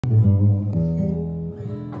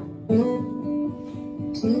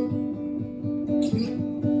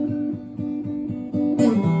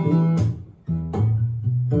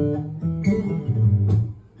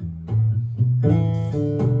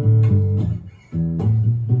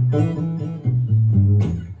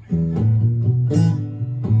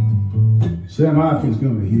Sam Hopkins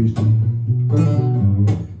going to Houston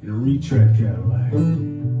in a retread Cadillac.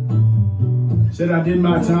 Said I did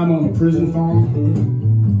my time on a prison farm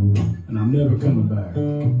and I'm never coming back.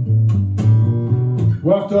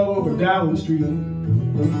 Walked all over Dowling Street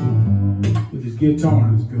with his guitar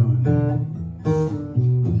and his gun.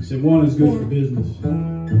 Said one is good for business,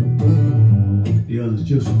 the other's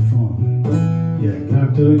just for fun. Yeah,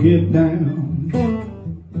 got to get down,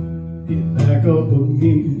 get back up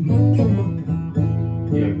again.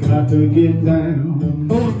 Yeah, got to get down,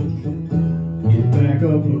 get back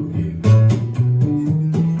up again.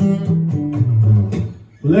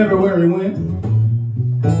 Well, everywhere he went,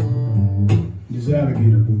 his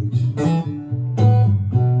alligator boots.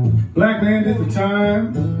 Black man did the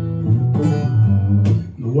time,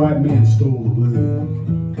 the white man stole the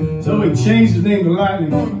blue. So he changed his name to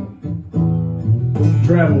Lightning,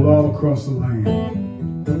 traveled all across the land.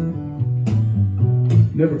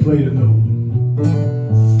 Never played a note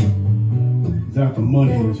without the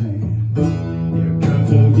money in his hand. You got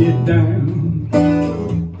to get down,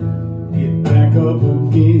 get back up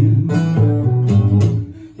again.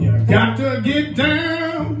 You got to get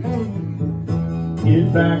down,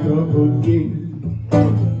 get back up again.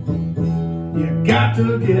 You got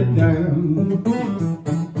to get down,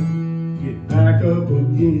 get back up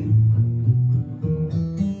again.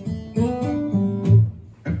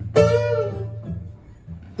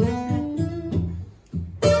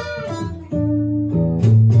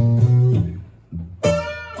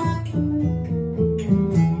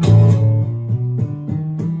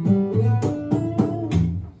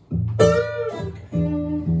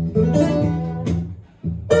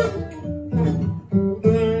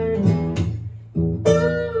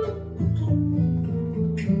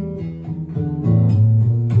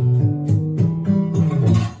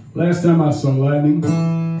 Last time I saw lightning was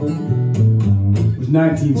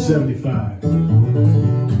 1975.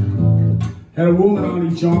 Had a woman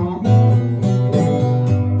on each arm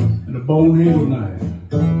and a bone-handled knife.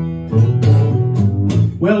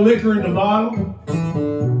 Well, liquor in the bottle,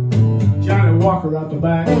 Johnny Walker out the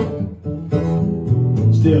back.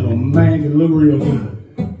 Still, a man can look real good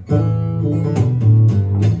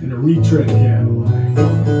in a retread Cadillac.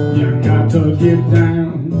 You got to get down,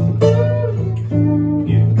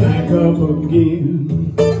 back up again.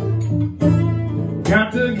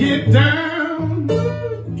 Got to get down,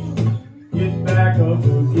 get back up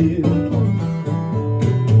again.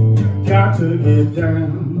 Got to get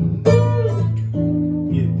down,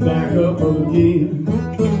 get back up again.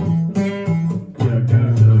 You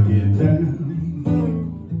got to get down.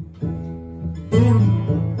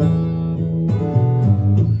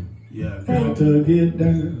 You got to get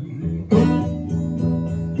down.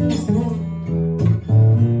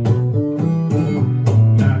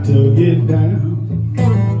 To get down,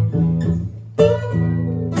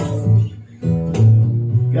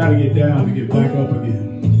 gotta get down to get back up again.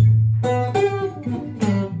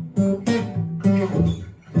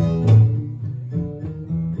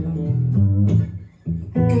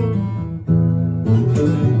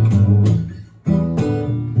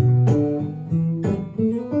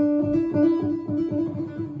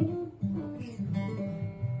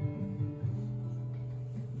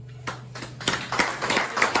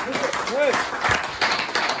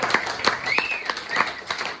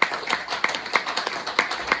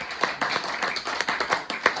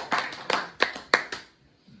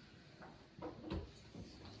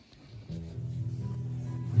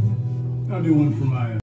 I'll do one for my